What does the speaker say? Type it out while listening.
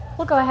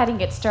We'll go ahead and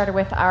get started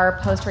with our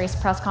post-race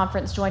press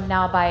conference, joined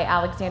now by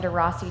Alexander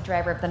Rossi,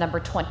 driver of the number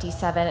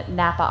 27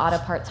 Napa Auto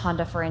Parts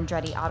Honda for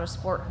Andretti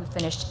Autosport, who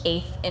finished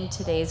 8th in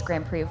today's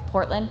Grand Prix of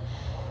Portland.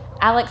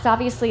 Alex,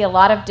 obviously a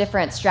lot of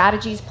different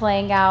strategies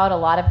playing out, a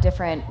lot of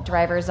different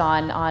drivers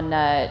on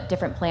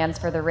different plans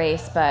for the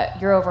race, but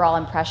your overall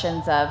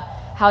impressions of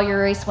how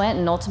your race went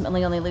and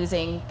ultimately only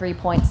losing 3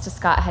 points to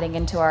Scott heading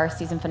into our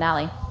season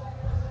finale.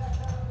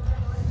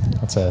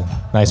 That's a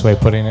nice way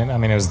of putting it. I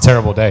mean, it was a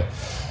terrible day.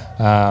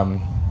 We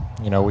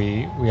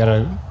had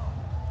a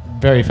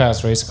very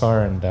fast race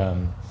car, and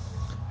it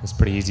was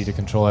pretty easy to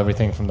control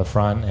everything from the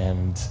front.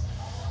 And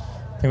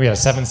I think we had a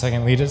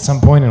 7-second lead at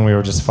some point, and we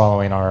were just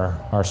following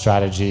our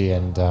strategy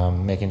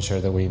and making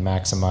sure that we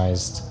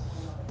maximized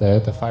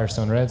the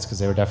Firestone Reds because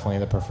they were definitely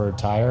the preferred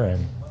tire.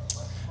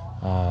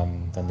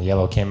 And then the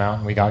yellow came out,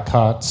 and we got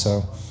caught.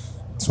 So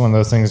it's one of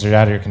those things that are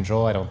out of your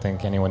control. I don't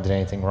think anyone did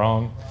anything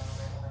wrong.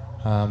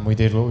 We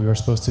did what we were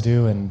supposed to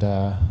do and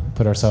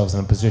put ourselves in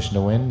a position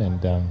to win,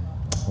 and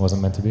it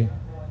wasn't meant to be.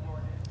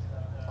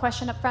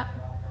 Question up front?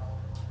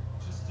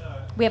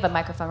 We have a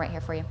microphone right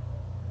here for you.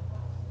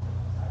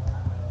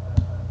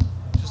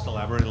 Just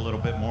elaborate a little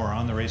bit more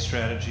on the race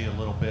strategy a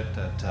little bit.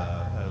 That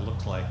it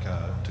looked like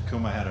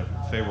Takuma had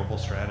a favorable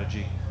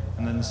strategy.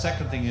 And then the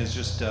second thing is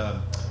just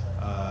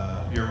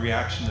your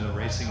reaction to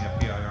racing at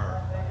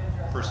PIR.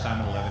 First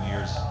time in 11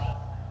 years.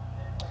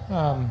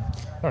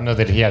 I don't know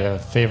that he had a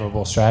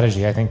favorable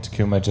strategy. I think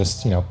Takuma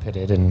just,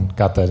 pitted and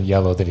got the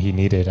yellow that he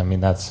needed. I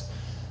mean, it's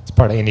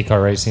part of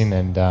IndyCar racing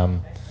and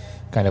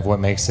kind of what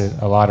makes it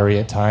a lottery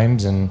at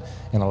times and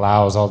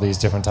allows all these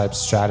different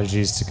types of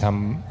strategies to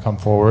come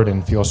forward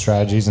and fuel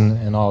strategies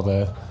and all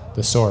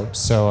the sorts.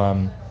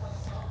 So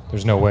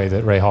there's no way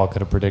that Ray Hall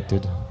could have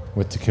predicted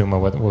with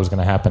Takuma what was going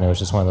to happen. It was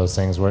just one of those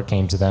things where it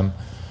came to them.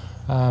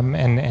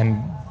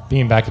 And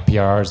being back at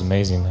PRR is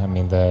amazing. I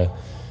mean, the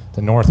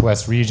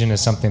Northwest region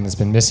is something that's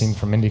been missing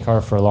from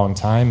IndyCar for a long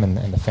time,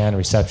 and the fan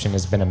reception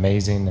has been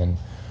amazing, and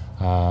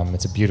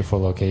it's a beautiful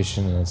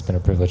location, and it's been a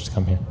privilege to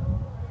come here.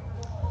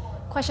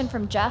 Question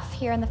from Jeff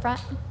here in the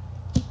front.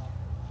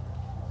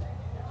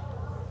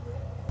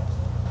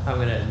 I'm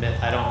going to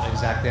admit I don't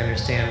exactly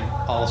understand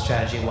all the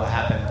strategy of what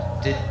happened.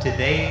 Did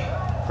they,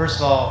 first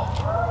of all,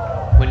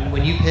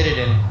 when you pitted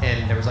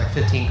and there was like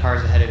 15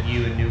 cars ahead of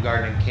you and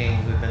Newgarden and King,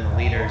 who had been the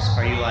leaders,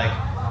 are you like,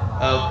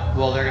 oh,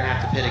 well, they're going to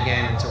have to pit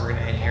again, and so we're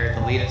going to inherit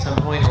the lead at some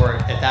point? Or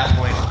at that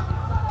point,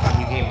 when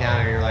you came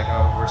down here, you're like,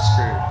 oh, we're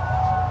screwed?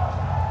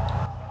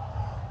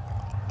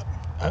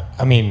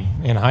 I mean,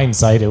 in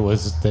hindsight, it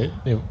was that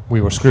we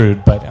were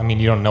screwed, but, I mean,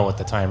 you don't know at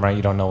the time, right?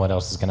 You don't know what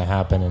else is going to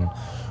happen and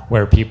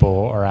where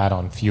people are at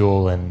on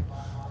fuel, and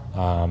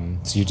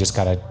so you just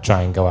got to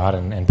try and go out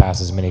and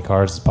pass as many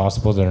cars as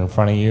possible that are in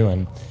front of you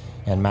and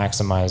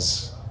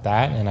maximize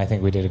that, and I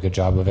think we did a good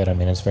job of it. I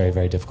mean, it's very,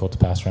 very difficult to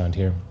pass around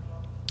here.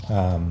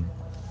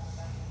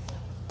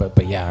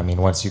 But yeah, I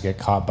mean, once you get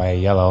caught by a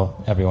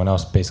yellow, everyone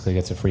else basically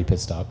gets a free pit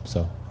stop.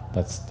 So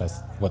that's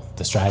what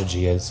the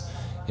strategy is.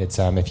 It's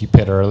if you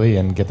pit early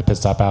and get the pit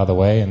stop out of the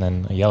way, and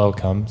then a yellow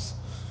comes,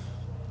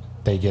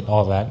 they get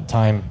all that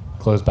time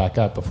closed back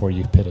up before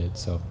you've pitted.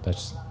 So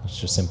that's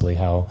just simply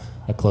how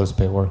a closed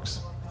pit works.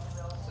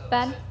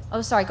 Ben?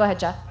 Oh, sorry. Go ahead,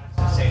 Jeff.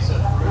 So if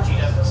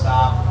Ferrucci doesn't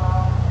stop,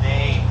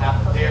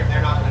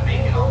 they're not going to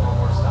make it on one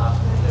more stop.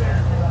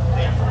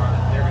 They have to run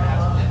it. They're going to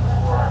have to pit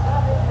before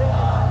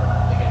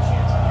they get a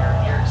chance. And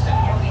you're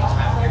extending your lead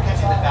time. You're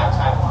catching the back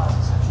time loss,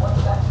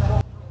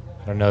 essentially.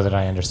 I don't know that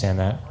I understand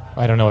that.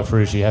 I don't know what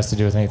Ferrucci has to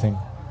do with anything.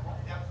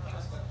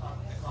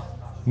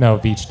 No,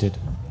 Veach did.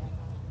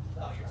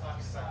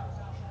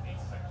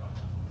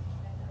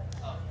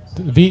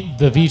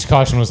 The Veach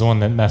caution was the one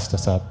that messed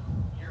us up.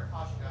 Your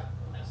caution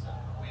got messed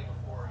up way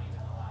before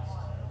even the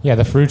last. Yeah,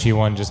 the Ferrucci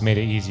one just made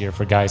it easier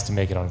for guys to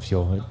make it on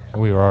fuel.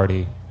 We were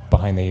already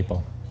behind the 8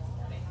 ball.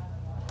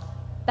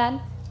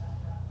 Ben?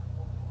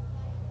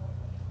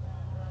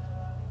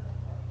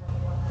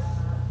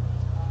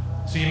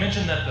 So you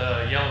mentioned that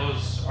the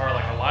yellows are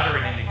like a lottery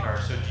in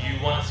IndyCar. So do you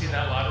want to see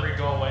that lottery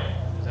go away?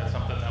 Is that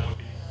something that would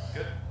be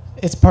good?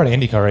 It's part of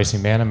IndyCar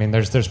racing, man. I mean,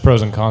 there's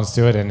pros and cons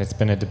to it, and it's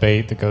been a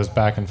debate that goes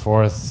back and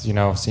forth,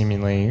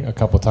 seemingly a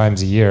couple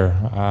times a year.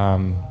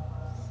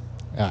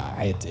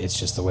 It's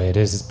just the way it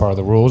is. It's part of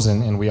the rules,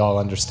 and we all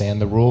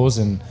understand the rules,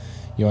 and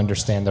you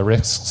understand the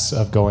risks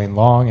of going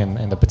long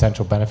and the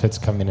potential benefits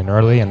coming in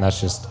early, and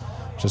that's just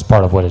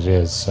part of what it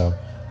is. So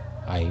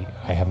I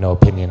have no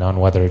opinion on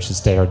whether it should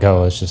stay or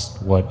go. It's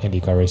just what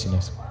IndyCar racing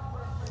is.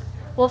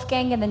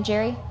 Wolfgang and then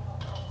Jerry.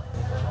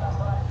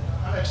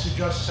 Alex, you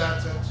just said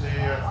that the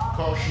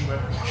caution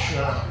which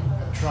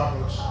had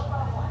troubles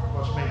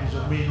was maybe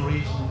the main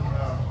reason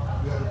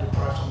you had a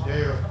depressing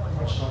day or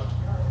was not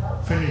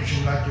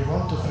finishing like you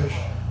want to finish.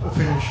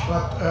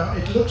 But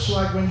it looks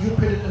like when you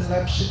pitted in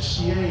lap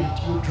 68,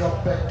 you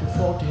dropped back to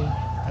 14,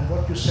 and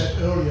what you said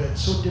earlier,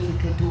 it's so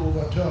difficult to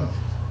overturn.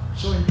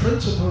 So in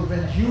principle,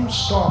 when you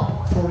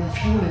stop for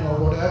refueling or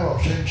whatever,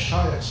 change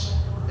tires,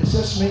 is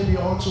this maybe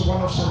also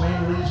one of the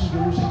main reasons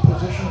you're losing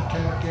position and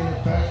cannot gain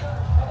it back?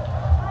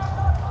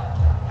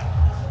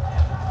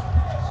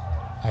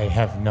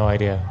 have no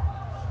idea.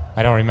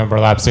 I don't remember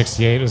lap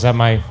 68. Was that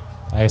I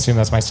assume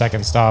that's my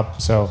second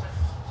stop. So,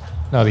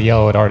 no, the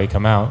yellow had already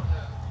come out.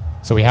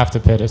 So we have to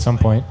pit at some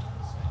point.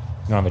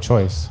 You don't have a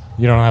choice.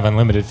 You don't have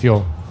unlimited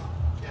fuel.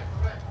 Yeah,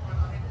 correct. But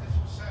I mean, as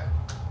you said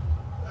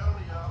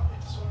earlier,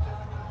 it's so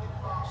difficult to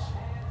pass.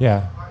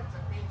 Yeah. Right?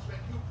 That means when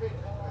you pit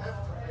and you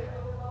have to pit,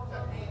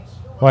 that means.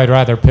 Well, I'd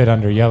rather pit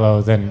under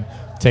yellow than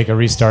take a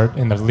restart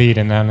in the lead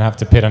and then have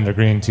to pit under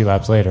green 2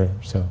 laps later.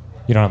 So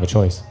you don't have a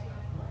choice.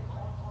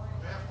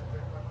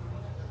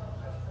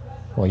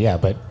 Well, yeah,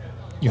 but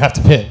you have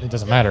to pit. It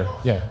doesn't matter.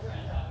 Yeah.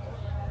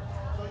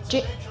 So it's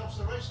the nature of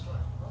the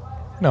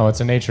racetrack. No, it's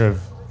the nature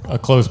of a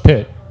closed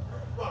pit.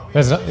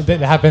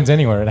 It happens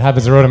anywhere. It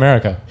happens in Road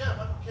America. Yeah,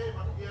 but okay,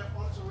 but we have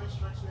also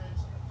racetracks where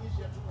it's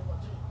easier to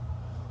overtake.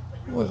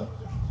 Like Well,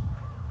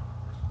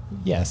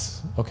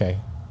 yes. Okay.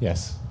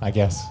 Yes, I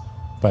guess.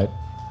 But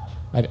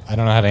I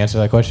don't know how to answer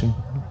that question.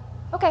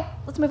 Okay,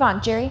 let's move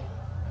on. Jerry?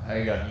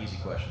 I got an easy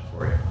question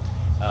for you.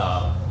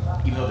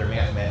 Even though they're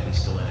mathematically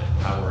still in it,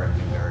 Power and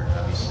Newgarden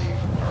obviously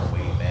are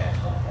way back.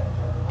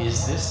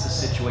 Is this the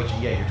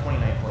situation? Yeah, you're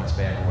 29 points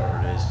back or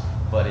whatever it is,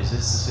 but is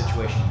this the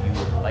situation you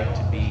would like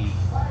to be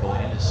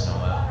going into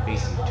Sonoma,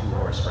 basically a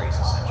 2-horse race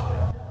essentially?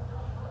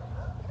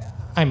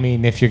 I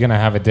mean, if you're going to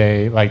have a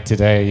day like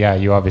today, yeah,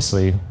 you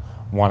obviously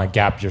want to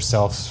gap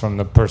yourselves from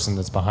the person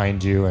that's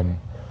behind you and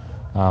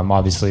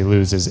obviously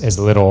lose as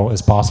little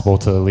as possible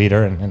to the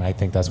leader, and I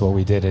think that's what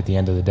we did at the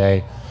end of the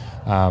day.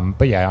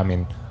 But yeah, I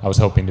mean, I was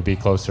hoping to be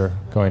closer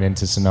going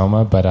into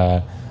Sonoma, but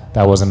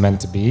that wasn't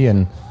meant to be.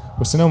 And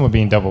with Sonoma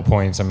being double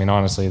points, I mean,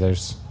 honestly,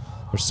 there's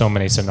so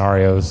many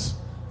scenarios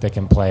that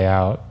can play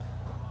out.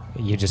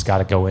 You just got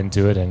to go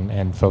into it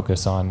and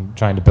focus on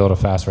trying to build a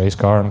fast race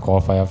car and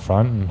qualify up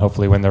front and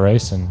hopefully win the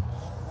race. And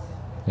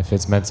if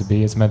it's meant to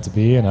be, it's meant to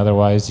be. And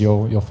otherwise,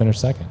 you'll finish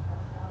second.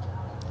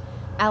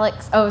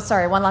 Alex, oh,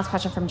 sorry, one last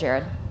question from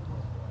Jared.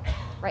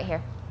 Right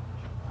here.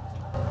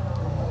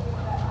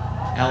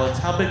 Alex,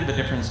 how big of a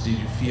difference do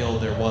you feel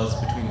there was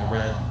between the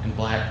red and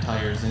black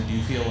tires, and do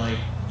you feel like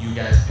you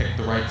guys picked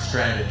the right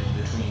strategy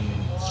between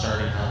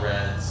starting on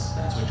reds,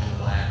 then switching to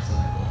blacks, and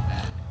then going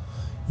back?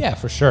 Yeah,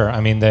 for sure.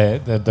 I mean,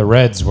 the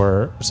reds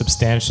were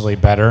substantially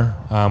better,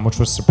 which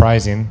was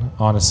surprising,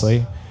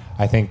 honestly.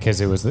 I think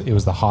because it was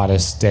the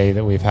hottest day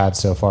that we've had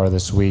so far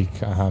this week.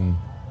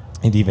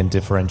 It even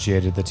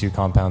differentiated the two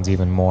compounds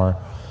even more.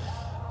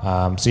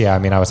 So yeah, I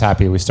mean, I was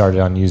happy we started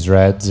on used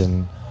reds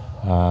and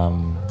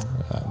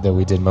that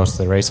we did most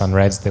of the race on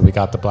reds, that we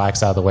got the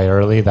blacks out of the way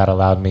early. That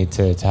allowed me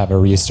to have a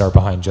restart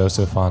behind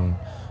Joseph on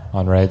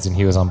reds, and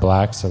he was on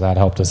blacks, so that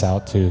helped us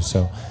out too.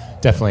 So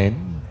definitely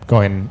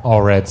going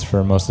all reds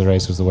for most of the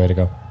race was the way to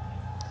go.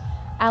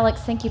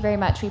 Alex, thank you very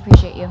much. We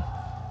appreciate you.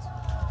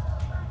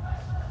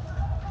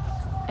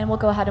 And we'll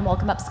go ahead and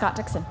welcome up Scott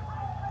Dixon.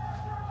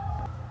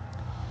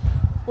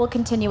 We'll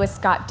continue with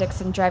Scott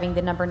Dixon driving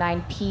the number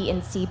 9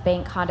 PNC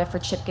Bank Honda for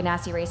Chip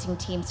Ganassi Racing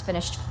Teams,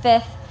 finished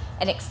 5th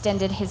and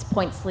extended his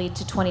points lead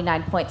to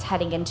 29 points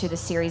heading into the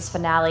series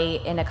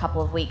finale in a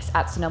couple of weeks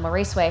at Sonoma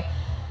Raceway.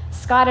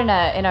 Scott, in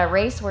a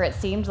race where it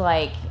seemed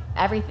like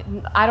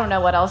everything, I don't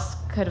know what else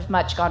could have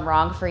much gone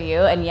wrong for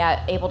you, and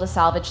yet able to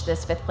salvage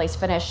this 5th place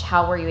finish.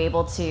 How were you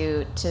able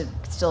to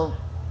still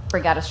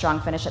bring out a strong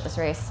finish at this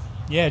race?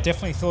 Yeah,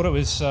 definitely thought it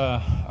was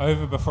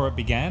over before it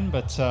began,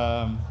 but it's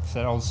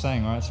that old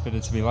saying, right? It's better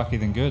to be lucky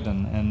than good,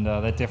 and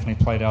that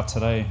definitely played out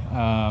today.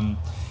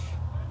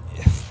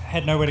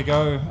 Had nowhere to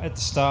go at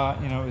the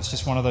start. You know, it was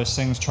just one of those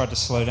things. Tried to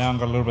slow down,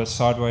 got a little bit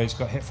sideways,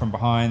 got hit from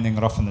behind, then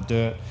got off in the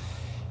dirt.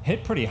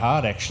 Hit pretty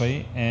hard,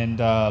 actually, and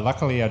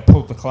luckily I'd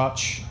pulled the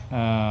clutch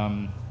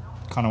kind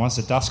of once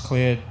the dust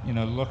cleared. You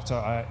know, looked,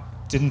 I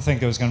didn't think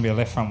there was going to be a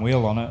left front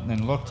wheel on it, and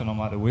then looked, and I'm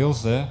like, the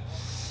wheel's there.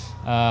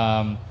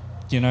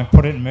 You know,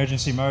 put it in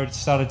emergency mode,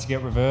 started to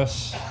get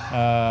reverse.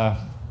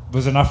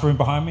 Was enough room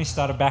behind me,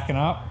 started backing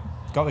up,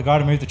 got the guy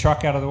to move the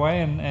truck out of the way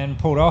and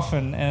pulled off,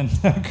 and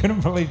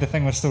couldn't believe the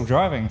thing was still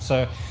driving.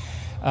 So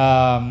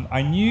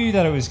I knew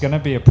that it was going to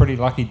be a pretty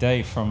lucky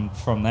day from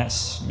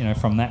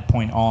that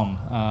point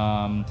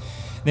on.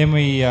 Then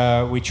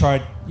we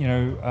tried,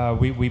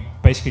 we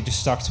basically just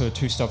stuck to a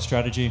 2-stop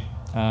strategy.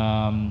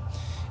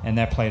 And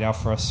that played out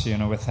for us,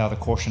 with how the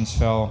cautions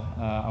fell.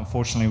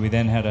 Unfortunately, we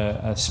then had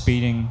a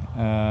speeding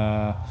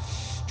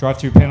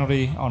drive-through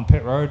penalty on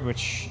pit road,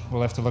 which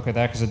we'll have to look at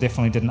that because it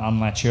definitely didn't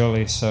unlatch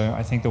early. So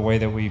I think the way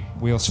that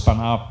wheel spun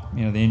up,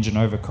 the engine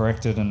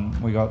overcorrected, and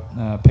we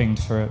got pinged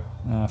for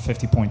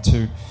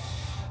 50.2.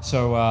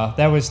 So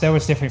that was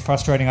definitely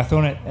frustrating. I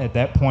thought at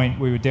that point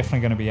we were definitely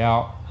going to be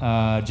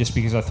out just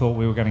because I thought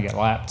we were going to get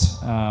lapped.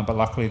 But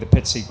luckily the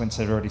pit sequence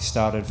had already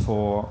started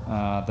for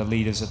the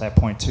leaders at that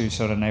point too,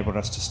 so it enabled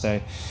us to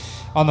stay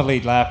on the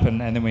lead lap,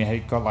 and then we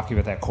got lucky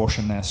with that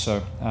caution there.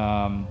 So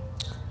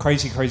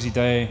crazy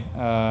day.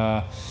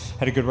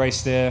 Had a good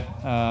race there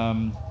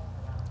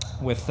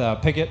with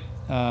Pickett.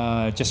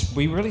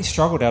 We really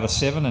struggled out of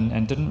 7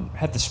 and didn't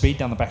have the speed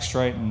down the back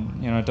straight,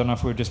 and I don't know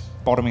if we were just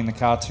bottoming the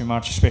car too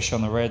much, especially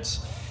on the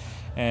reds,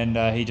 and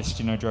he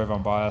just drove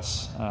on by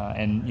us,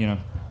 and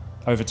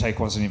overtake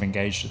wasn't even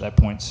gauged at that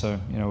point, so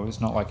it was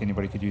not like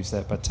anybody could use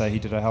that. But he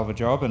did a hell of a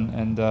job,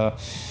 and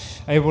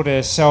able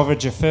to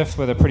salvage a fifth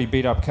with a pretty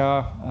beat up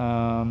car.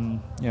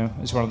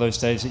 It's one of those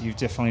days that you've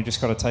definitely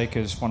just got to take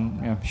as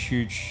one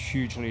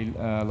hugely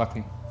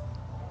lucky.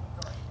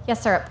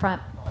 Yes, sir, up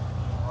front.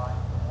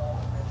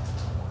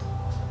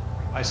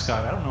 Hi,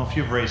 Scott. I don't know if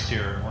you've raced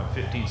here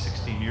in 15,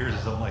 16 years or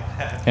something like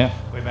that. Yeah.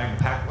 Way back in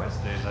Pac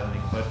West days, I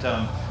think. But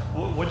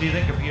what do you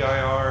think of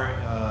PIR?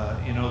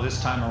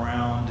 This time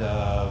around,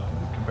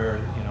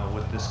 compared,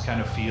 with this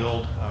kind of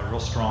field, real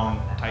strong,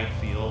 tight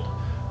field.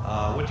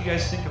 What do you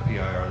guys think of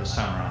PIR this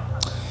time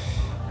around?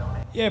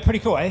 Yeah, pretty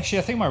cool. Actually,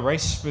 I think my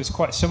race was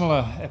quite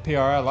similar at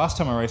PIR. Last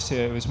time I raced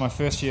here, it was my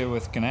first year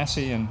with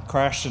Ganassi and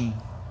crashed in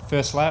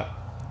first lap.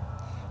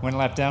 Went a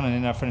lap down and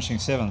ended up finishing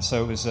 7th,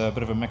 so it was a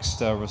bit of a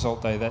mixed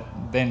result day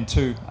then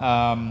too.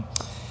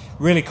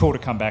 Really cool to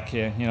come back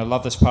here.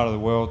 Love this part of the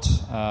world.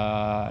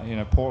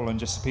 Portland,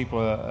 just the people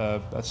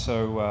are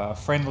so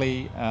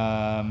friendly.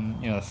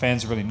 The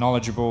fans are really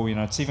knowledgeable.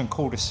 It's even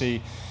cool to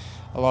see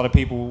a lot of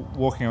people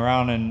walking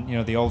around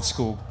in the old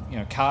school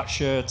kart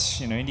shirts,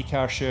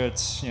 IndyCar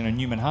shirts,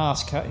 Newman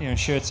Haas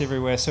shirts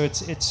everywhere. So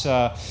it's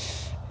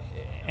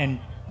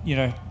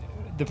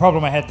the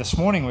problem I had this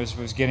morning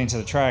was getting to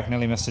the track.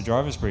 Nearly missed the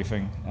driver's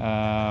briefing.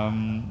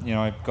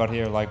 I got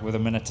here with a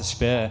minute to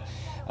spare.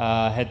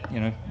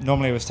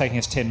 Normally it was taking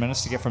us 10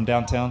 minutes to get from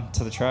downtown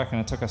to the track, and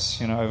it took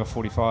us over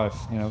 45.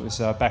 It was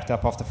backed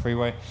up off the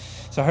freeway.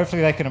 So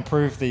hopefully they can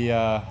improve the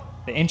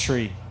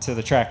entry to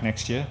the track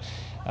next year,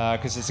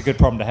 because it's a good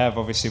problem to have,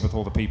 obviously, with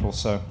all the people.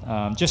 So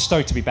just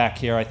stoked to be back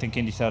here. I think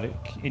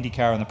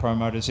IndyCar and the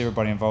promoters,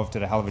 everybody involved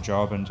did a hell of a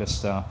job, and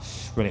just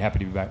really happy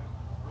to be back.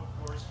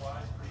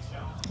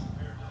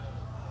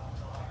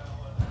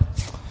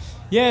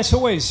 Yeah, it's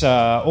always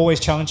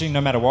challenging,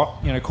 no matter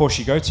what course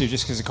you go to,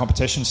 just because the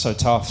competition's so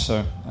tough.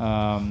 So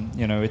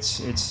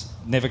it's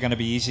never going to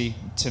be easy.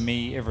 To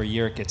me, every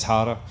year it gets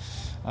harder.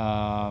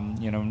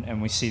 And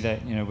we see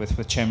that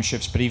with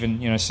championships, but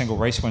even single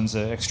race wins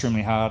are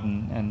extremely hard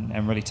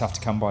and really tough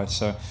to come by.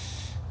 So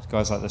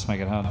guys like this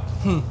make it hard.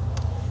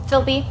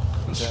 Phil B.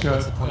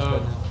 Scott,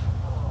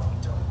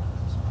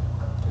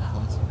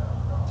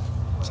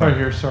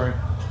 sorry.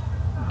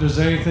 Does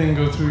anything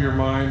go through your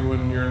mind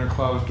when you're in a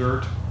cloud of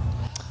dirt?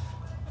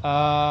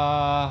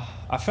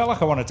 I felt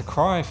like I wanted to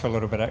cry for a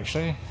little bit,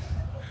 actually.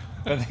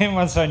 But then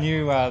once I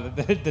knew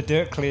the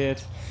dirt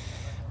cleared,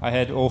 I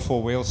had all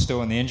 4 wheels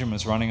still and the engine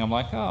was running. I'm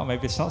like, oh,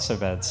 maybe it's not so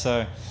bad.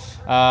 So,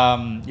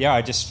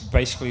 I just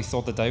basically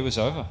thought the day was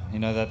over.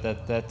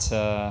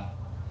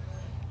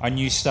 I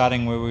knew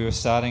starting where we were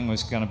starting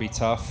was going to be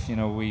tough.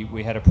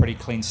 We had a pretty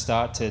clean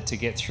start to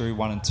get through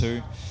 1 and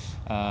 2,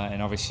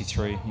 and obviously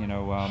 3.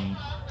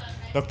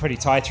 Looked pretty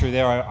tight through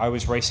there. I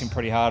was racing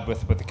pretty hard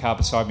with the car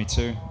beside me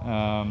too.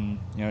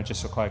 It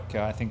just looked like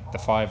I think the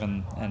 5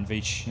 and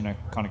Veach,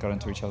 kind of got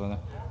into each other there.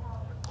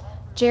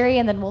 Jerry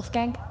and then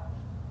Wolfgang.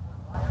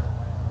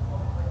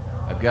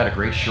 I've got a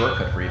great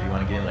shortcut for you if you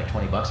want to get in like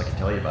 $20. I can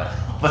tell you about it.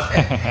 But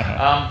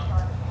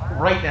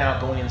right now,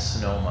 going in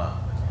Sonoma,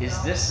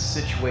 is this a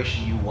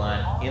situation you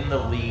want in the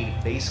lead?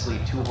 Basically,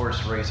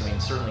 2-horse race. I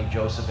mean, certainly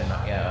Joseph and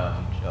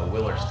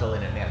Will are still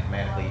in it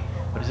mathematically.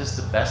 But is this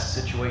the best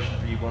situation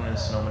for you going into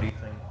Sonoma, do you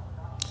think?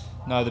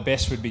 No, the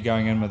best would be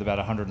going in with about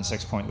a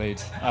 106-point lead.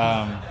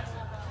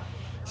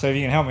 So if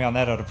you can help me on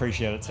that, I'd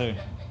appreciate it too.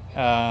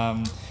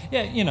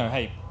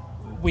 Hey,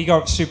 we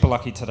got super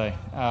lucky today,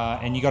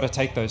 and you got to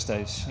take those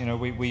days.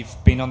 We've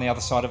been on the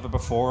other side of it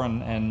before,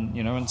 and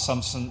in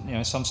some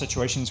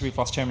situations we've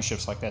lost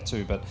championships like that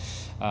too. But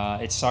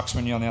it sucks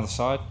when you're on the other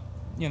side.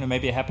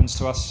 Maybe it happens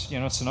to us,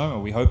 at Sonoma.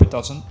 We hope it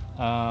doesn't,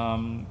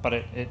 but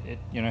it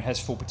has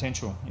full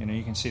potential.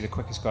 You can see the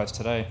quickest guys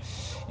today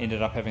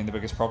ended up having the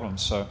biggest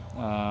problems. So,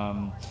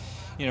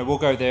 we'll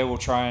go there. We'll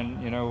try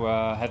and,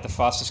 have the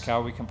fastest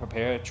car we can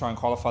prepare, try and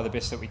qualify the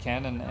best that we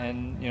can,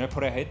 and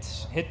put our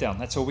head down.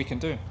 That's all we can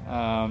do.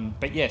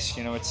 But yes,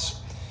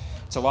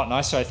 it's a lot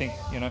nicer. I think,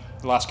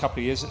 the last couple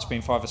of years it's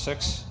been 5 or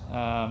 6,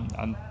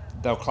 and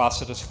they'll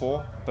class it as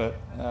 4, but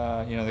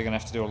they're going to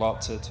have to do a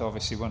lot to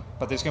obviously win.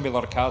 But there's going to be a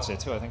lot of cars there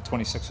too. I think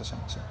 26 or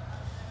something. So.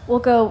 We'll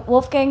go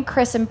Wolfgang,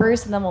 Chris, and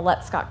Bruce, and then we'll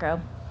let Scott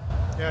go.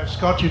 Yeah,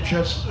 Scott, you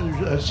just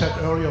said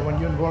earlier when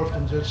you're involved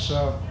in this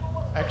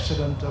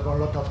accident, there were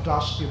a lot of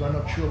dust. You were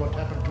not sure what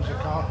happened to the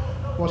car.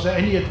 Was there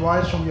any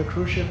advice from your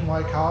crew chief,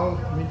 Mike Howell,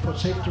 for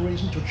safety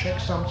reasons, to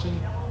check something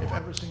if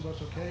everything was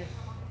okay?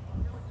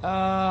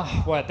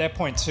 Well, at that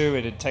point too,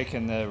 it had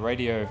taken the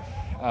radio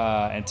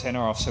antenna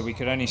off, so we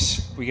could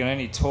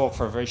only talk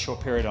for a very short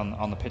period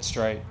on the pit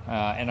straight,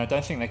 and I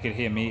don't think they could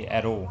hear me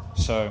at all.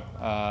 So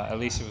at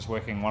least it was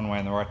working one way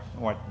in the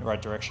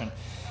right direction.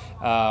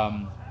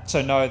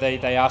 So no,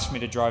 they asked me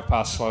to drive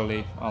past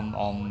slowly on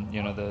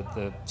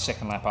the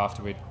second lap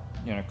after we'd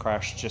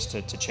crashed, just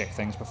to check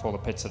things before the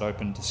pits had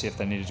opened to see if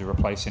they needed to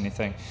replace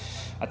anything.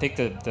 I think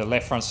the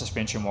left front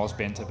suspension was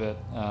bent a bit.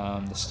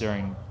 The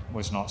steering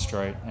was not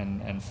straight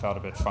and felt a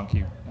bit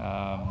funky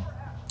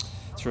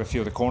through a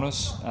few of the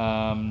corners.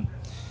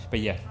 But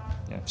yeah,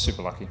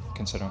 super lucky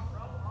considering.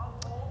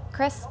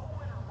 Chris?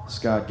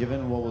 Scott,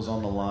 given what was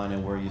on the line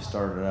and where you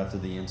started after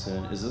the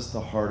incident, is this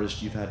the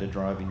hardest you've had to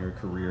drive in your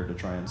career to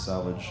try and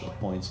salvage a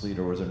points lead,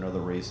 or was there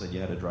another race that you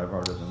had to drive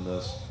harder than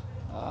this?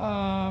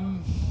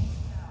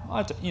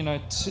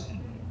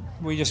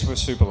 We just were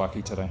super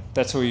lucky today.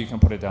 That's all you can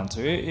put it down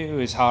to. It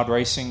was hard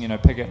racing,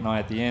 Piggott and I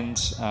at the end.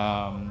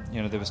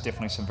 There was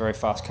definitely some very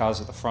fast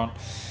cars at the front.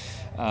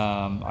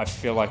 I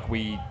feel like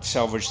we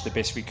salvaged the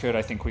best we could.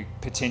 I think we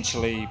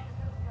potentially,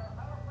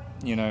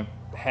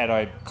 had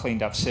I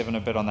cleaned up 7 a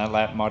bit on that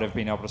lap, might have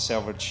been able to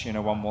salvage,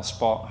 one more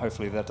spot.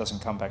 Hopefully that doesn't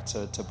come back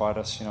to bite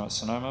us, at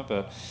Sonoma.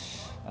 But,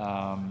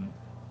 I've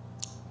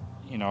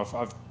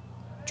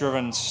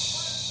driven.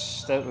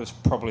 That was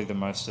probably the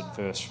most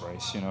adverse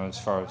race, as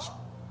far as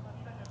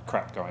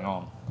crap going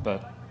on.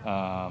 But,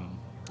 hard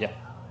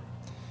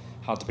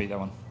to beat that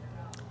one.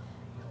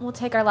 We'll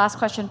take our last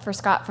question for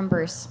Scott from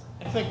Bruce.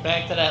 I think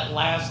back to that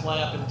last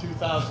lap in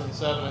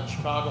 2007 at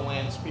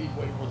Chicagoland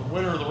Speedway where the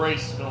winner of the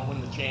race is going to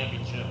win the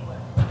championship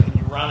and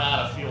you run out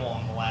of fuel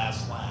on the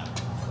last lap.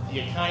 Do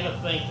you kind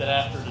of think that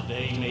after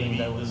today maybe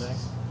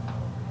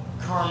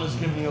karma's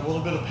giving you a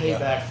little bit of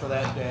payback for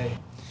that day?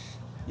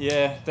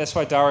 Yeah, that's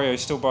why Dario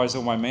still buys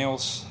all my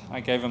meals.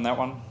 I gave him that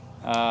one.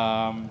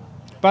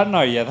 But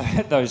no,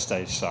 those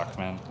days suck,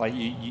 man. Like,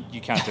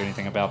 you can't do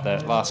anything about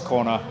that. Last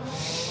corner,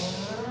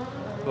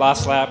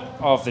 last lap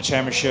of the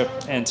championship,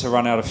 and to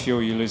run out of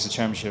fuel, you lose the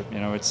championship.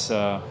 It's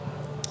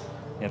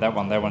that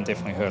one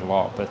definitely hurt a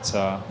lot. But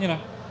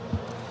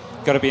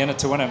got to be in it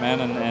to win it,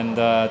 man. And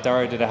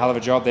Dario did a hell of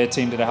a job. Their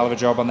team did a hell of a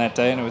job on that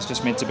day, and it was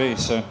just meant to be.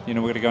 So we're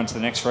going to go into the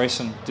next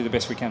race and do the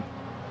best we can.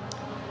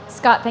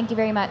 Scott, thank you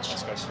very much.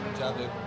 Thanks, guys. Good job, dude.